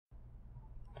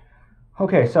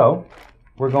Okay, so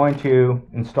we're going to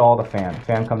install the fan. The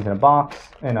fan comes in a box,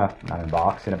 not in a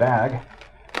box, in a bag.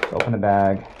 So open the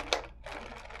bag,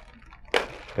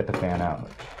 get the fan out.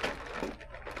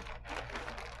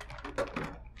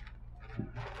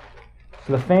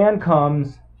 So the fan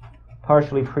comes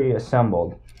partially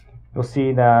pre-assembled. You'll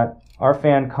see that our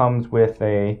fan comes with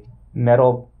a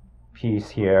metal piece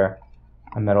here,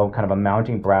 a metal kind of a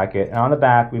mounting bracket, and on the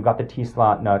back we've got the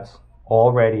T-slot nuts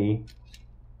already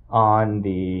on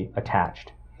the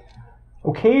attached.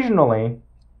 Occasionally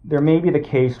there may be the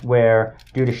case where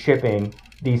due to shipping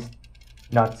these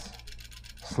nuts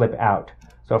slip out.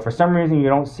 So if for some reason you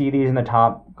don't see these in the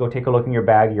top, go take a look in your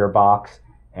bag, your box,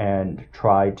 and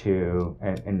try to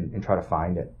try to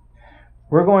find it.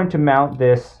 We're going to mount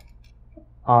this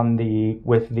on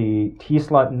with the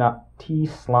T-slot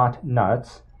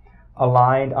nuts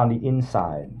aligned on the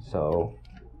inside, so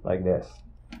like this.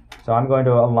 So I'm going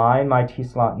to align my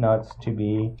T-slot nuts to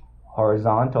be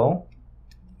horizontal,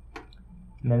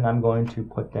 and then I'm going to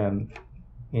put them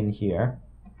in here,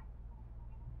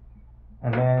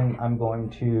 and then I'm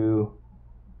going to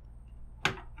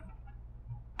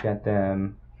get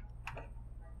them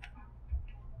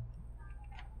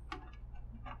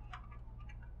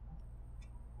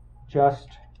just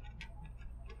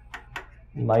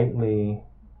lightly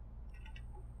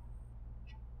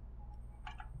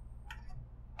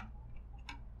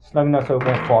snug enough so it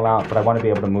won't fall out, but I want to be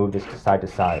able to move this side to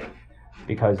side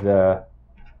because there's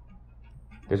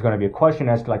going to be a question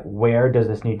as to like, where does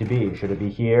this need to be? Should it be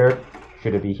here?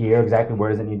 Should it be here? Exactly where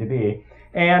does it need to be?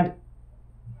 And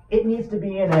it needs to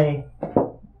be in an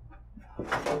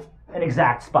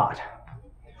exact spot.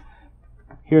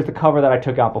 Here's the cover that I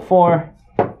took out before.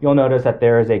 You'll notice that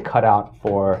there is a cutout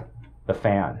for the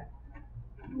fan.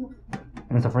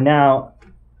 And so for now,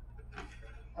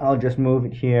 I'll just move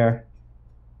it here.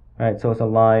 All right, so it's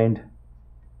aligned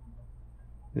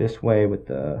this way with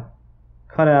the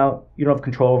cutout. You don't have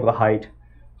control over the height,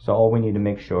 so all we need to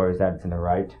make sure is that it's in the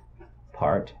right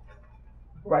part,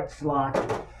 right slot.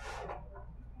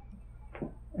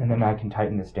 And then I can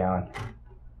tighten this down.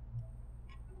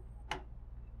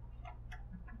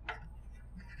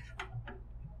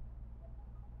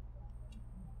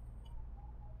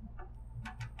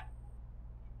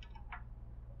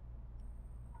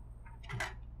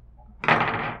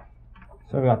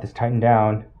 So we got this tightened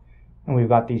down, and we've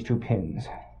got these two pins.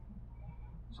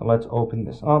 So let's open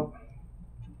this up.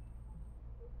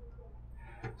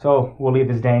 So we'll leave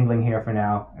this dangling here for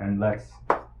now, and let's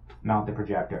mount the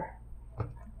projector.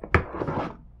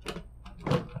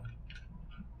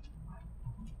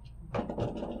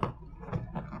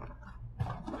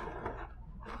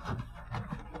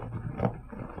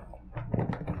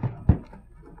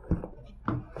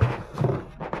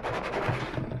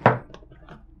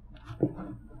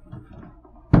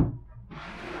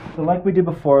 So like we did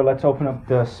before, let's open up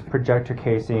this projector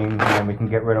casing and we can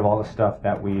get rid of all the stuff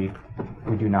that we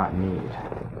do not need.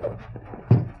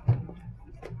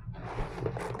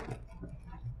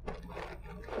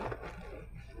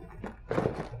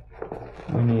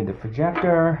 We need the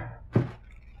projector.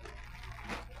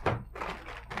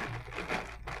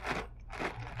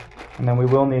 And then we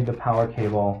will need the power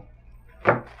cable,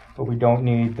 but we don't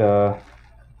need the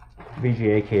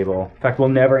VGA cable. In fact, we'll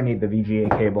never need the VGA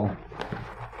cable.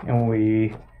 And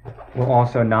we will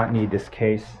also not need this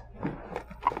case.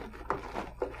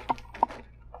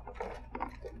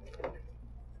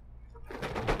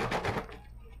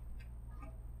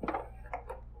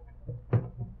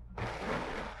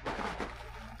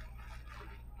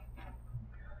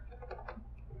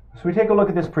 So we take a look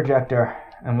at this projector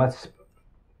and let's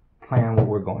plan what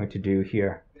we're going to do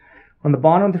here. On the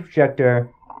bottom of the projector,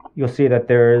 you'll see that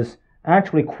there is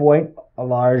actually quite a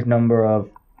large number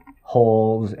of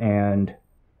holes and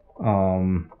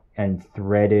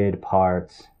threaded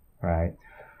parts, right?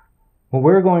 What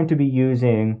we're going to be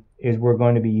using is we're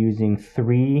going to be using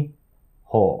 3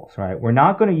 holes, right? We're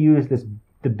not going to use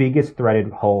the biggest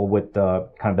threaded hole with the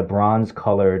kind of the bronze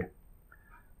colored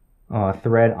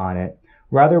thread on it.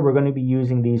 Rather, we're going to be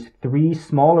using these 3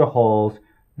 smaller holes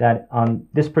that on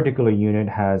this particular unit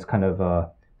has kind of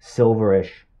a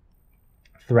silverish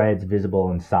threads visible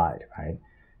inside, right?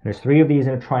 There's 3 of these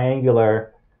in a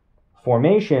triangular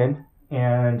formation,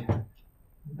 and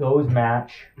those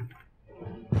match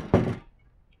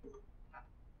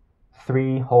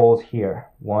 3 holes here.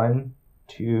 1,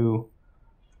 2,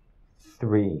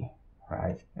 3,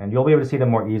 right? And you'll be able to see them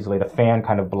more easily. The fan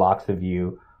kind of blocks the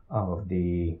view of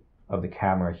the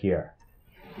camera here.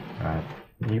 All right.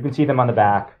 You can see them on the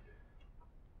back.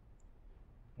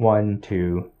 1,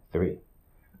 2, 3.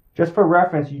 just for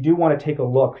reference, you do want to take a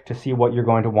look to see what you're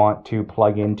going to want to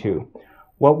plug into.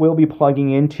 What we'll be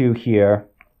plugging into here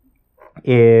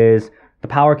is the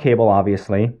power cable,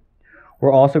 obviously.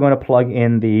 We're also going to plug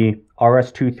in the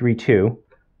RS-232,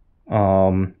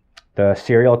 the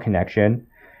serial connection,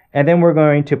 and then we're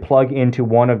going to plug into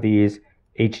one of these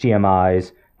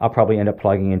HDMIs. I'll probably end up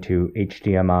plugging into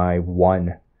HDMI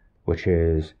 1, which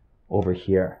is over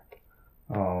here.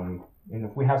 And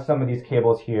if we have some of these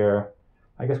cables here,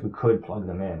 I guess we could plug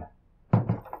them in.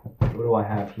 What do I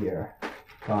have here?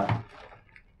 Got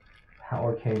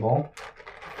power cable.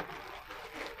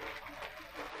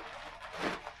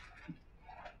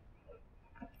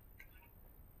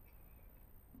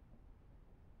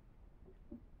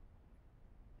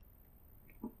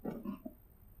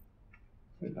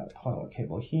 We've got a power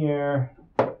cable here.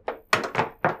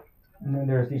 And then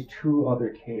there's these two other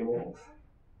cables.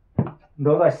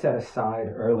 Those I set aside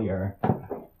earlier.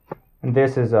 And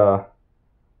this is a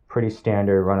pretty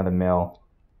standard run-of-the-mill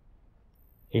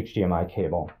HDMI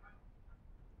cable.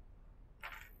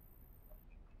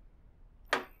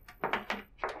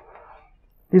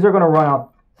 These are going to run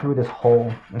out through this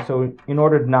hole. And so in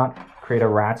order to not create a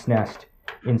rat's nest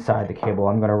inside the cable,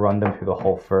 I'm going to run them through the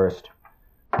hole first.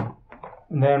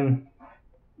 And then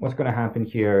what's going to happen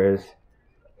here is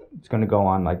it's going to go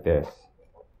on like this.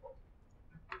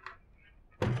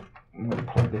 I'm going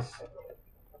to plug this.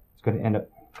 It's going to end up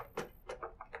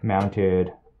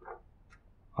mounted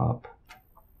up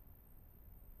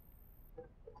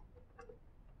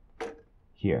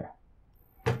here.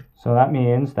 So that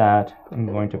means that I'm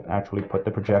going to actually put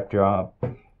the projector up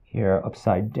here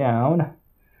upside down,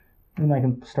 and I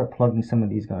can start plugging some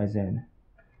of these guys in.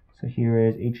 So here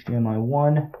is HDMI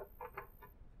 1,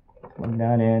 plug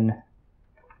that in,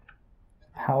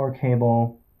 power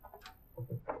cable,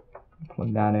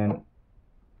 plug that in.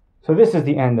 So this is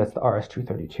the end that's the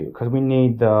RS-232, because we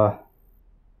need the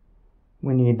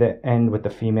end with the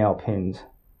female pins.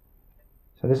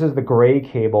 So this is the gray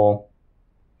cable.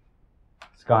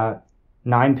 It's got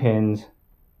 9 pins,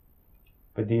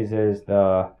 but these is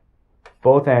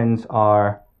both ends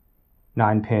are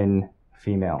 9-pin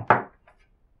female.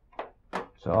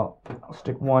 So I'll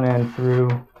stick one end through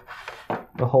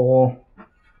the hole,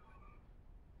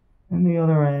 and the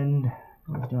other end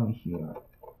goes down here.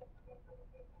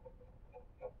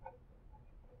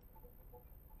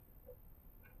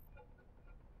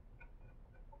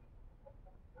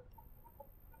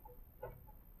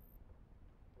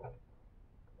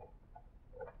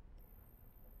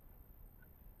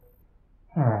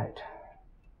 All right,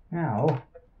 now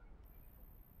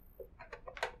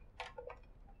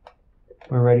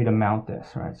we're ready to mount this.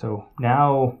 All right, so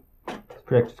now this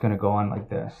projector is going to go on like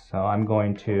this. So I'm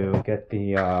going to get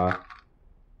the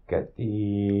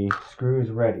screws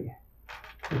ready.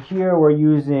 So here we're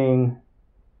using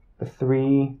the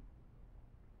 3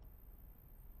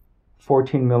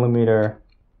 14mm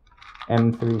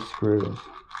M3 screws.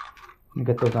 Let me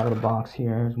get those out of the box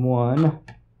here. Here's 1,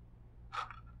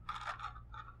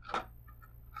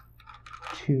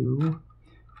 2,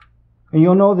 and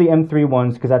you'll know the M3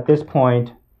 ones because at this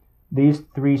point these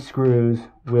 3 screws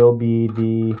will be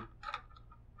the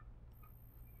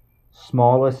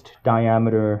smallest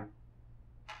diameter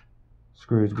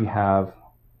screws we have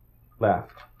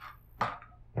left,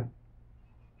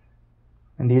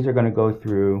 and these are going to go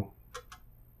through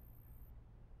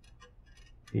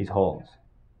these holes.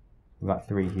 We've got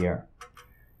 3 here,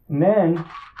 and then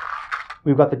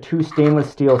we've got the 2 stainless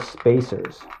steel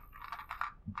spacers.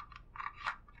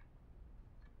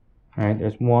 All right,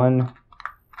 there's 1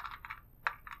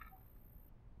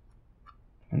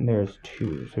 and there's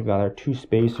 2. So we've got our 2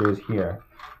 spacers here.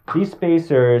 These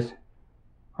spacers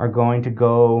are going to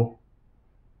go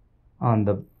on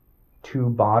the 2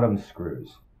 bottom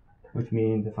screws, which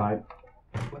means if I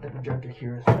put the projector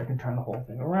here so I can turn the whole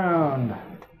thing around.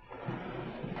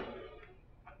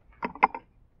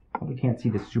 Probably can't see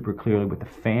this super clearly with the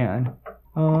fan.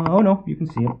 Oh no, you can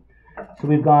see it. So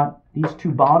we've got these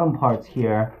 2 bottom parts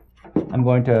here. I'm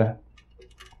going to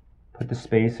put the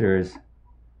spacers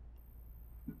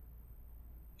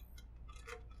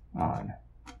on.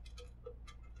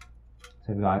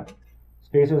 So we've got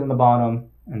spacers on the bottom,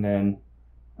 and then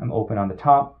I'm open on the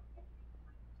top.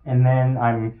 And then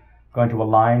I'm going to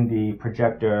align the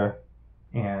projector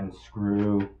and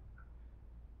screw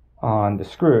on the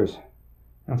screws.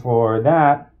 And for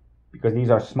that, because these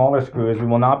are smaller screws, we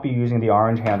will not be using the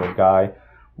orange handled guy.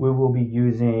 We will be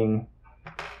using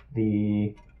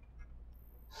the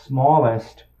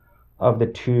smallest of the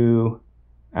 2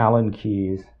 Allen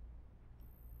keys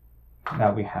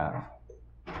that we have.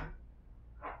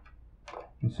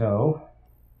 And so,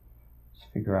 let's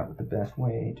figure out what the best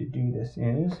way to do this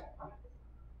is.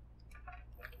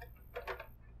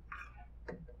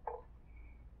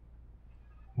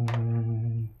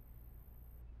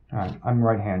 Alright, I'm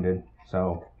right-handed,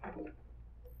 so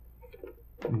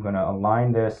I'm going to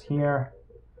align this here.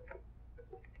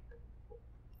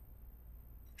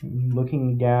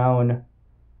 Looking down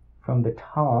from the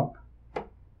top and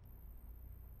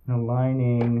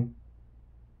aligning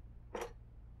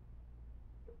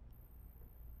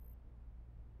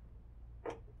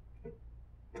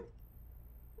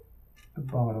the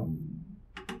bottom.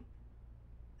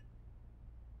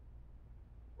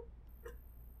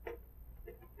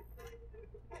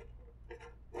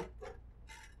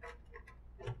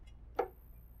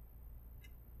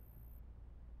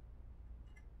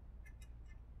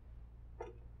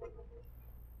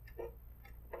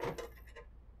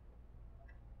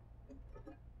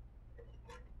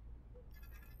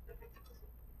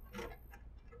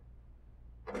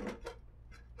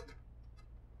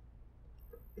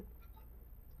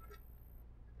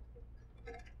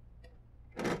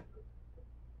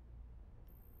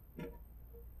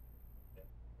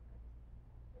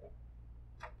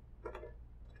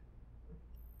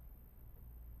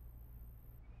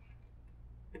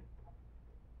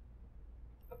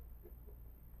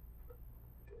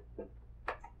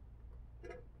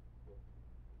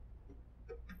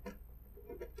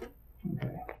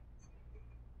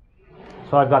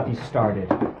 So I've got these started.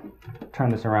 Turn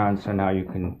this around so now you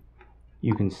can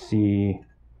see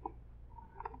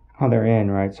how they're in,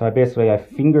 right? So I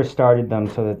finger started them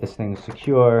so that this thing's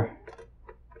secure,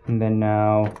 and then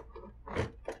now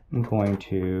I'm going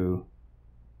to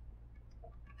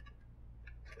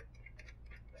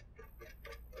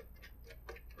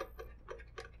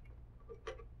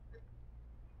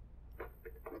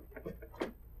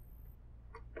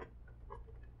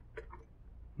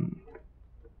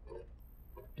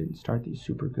didn't start these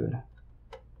super good.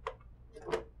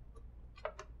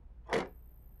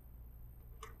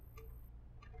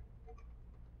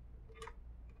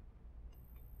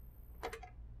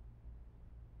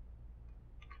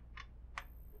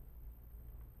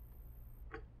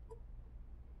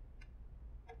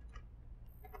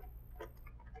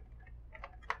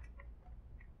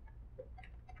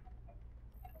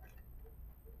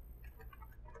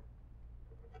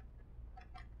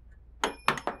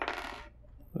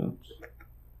 Oops.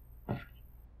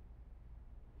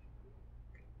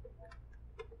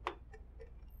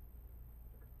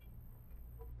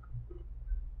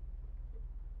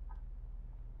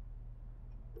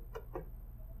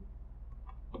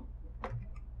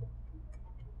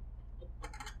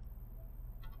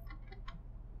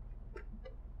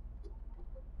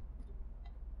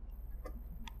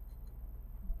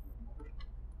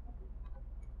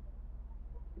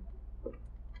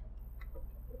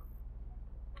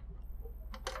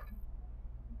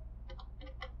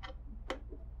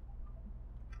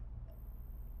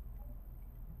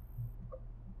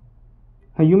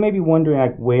 Now you may be wondering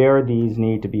like where these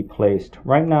need to be placed.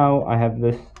 Right now I have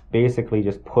this basically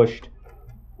just pushed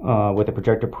with the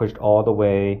projector pushed all the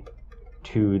way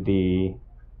to the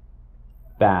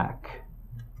back.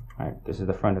 All right, this is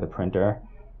the front of the printer.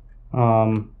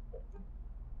 We'll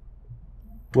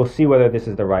see whether this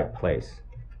is the right place.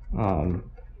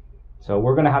 So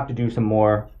we're gonna have to do some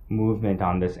more movement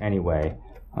on this anyway.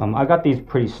 I got these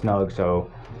pretty snug,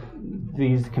 so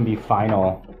these can be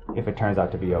final if it turns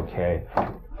out to be okay.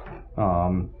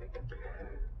 So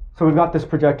we've got this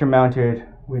projector mounted,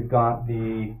 we've got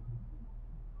the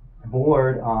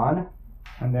board on,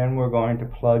 and then we're going to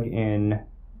plug in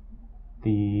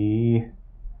the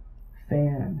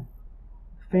fan.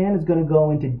 Fan is going to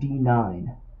go into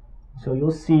D9. So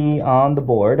you'll see on the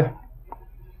board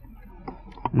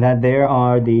that there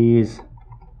are these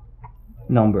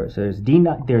numbers. There's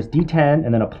D9, there's D10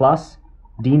 and then a plus,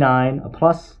 D9, a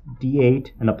plus,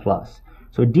 D8, and a plus.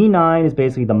 So D9 is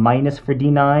basically the minus for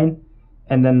D9,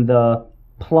 and then the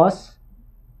plus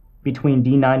between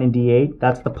D9 and D8,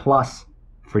 that's the plus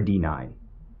for D9.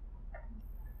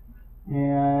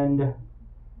 And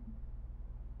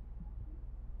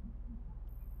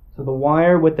so the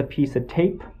wire with the piece of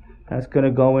tape, that's going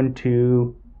to go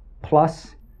into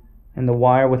plus, and the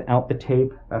wire without the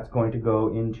tape, that's going to go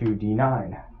into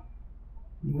D9.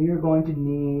 We are going to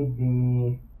need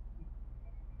the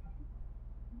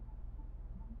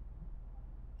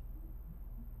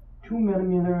two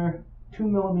millimeter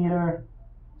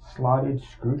slotted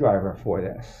screwdriver for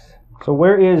this. So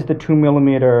where is the 2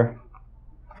 millimeter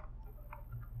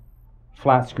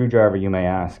flat screwdriver, you may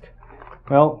ask?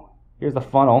 Well, here's the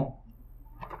funnel,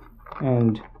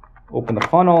 and open the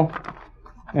funnel,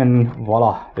 and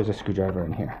voila, there's a screwdriver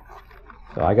in here.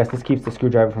 So I guess this keeps the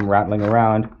screwdriver from rattling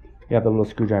around. You have the little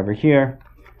screwdriver here.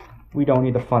 We don't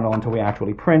need the funnel until we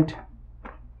actually print.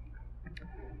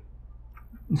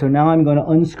 So now I'm going to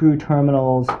unscrew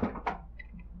terminals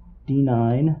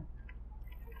D9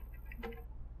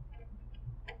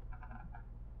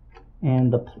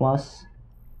 and the plus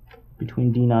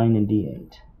between D9 and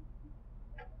D8.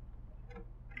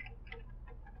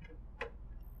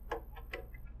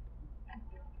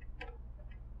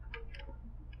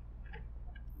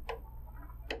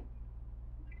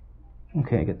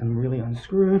 Okay, get them really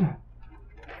unscrewed.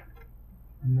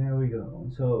 And there we go.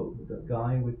 So the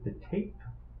guy with the tape.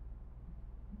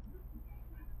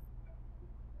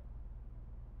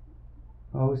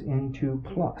 Goes into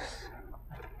plus.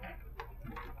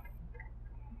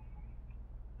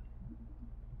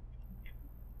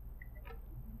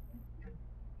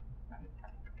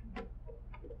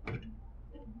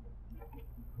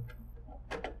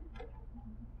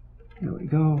 There we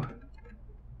go.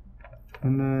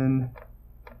 And then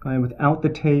guy without the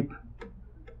tape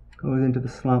goes into the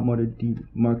slot marked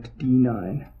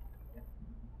D9.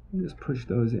 And just push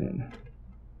those in.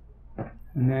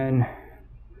 And then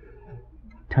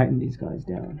tighten these guys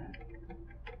down.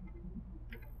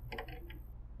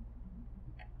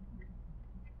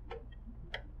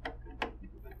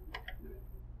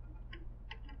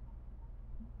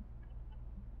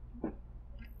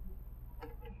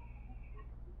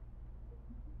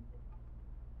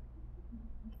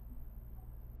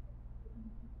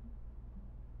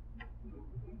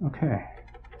 Okay.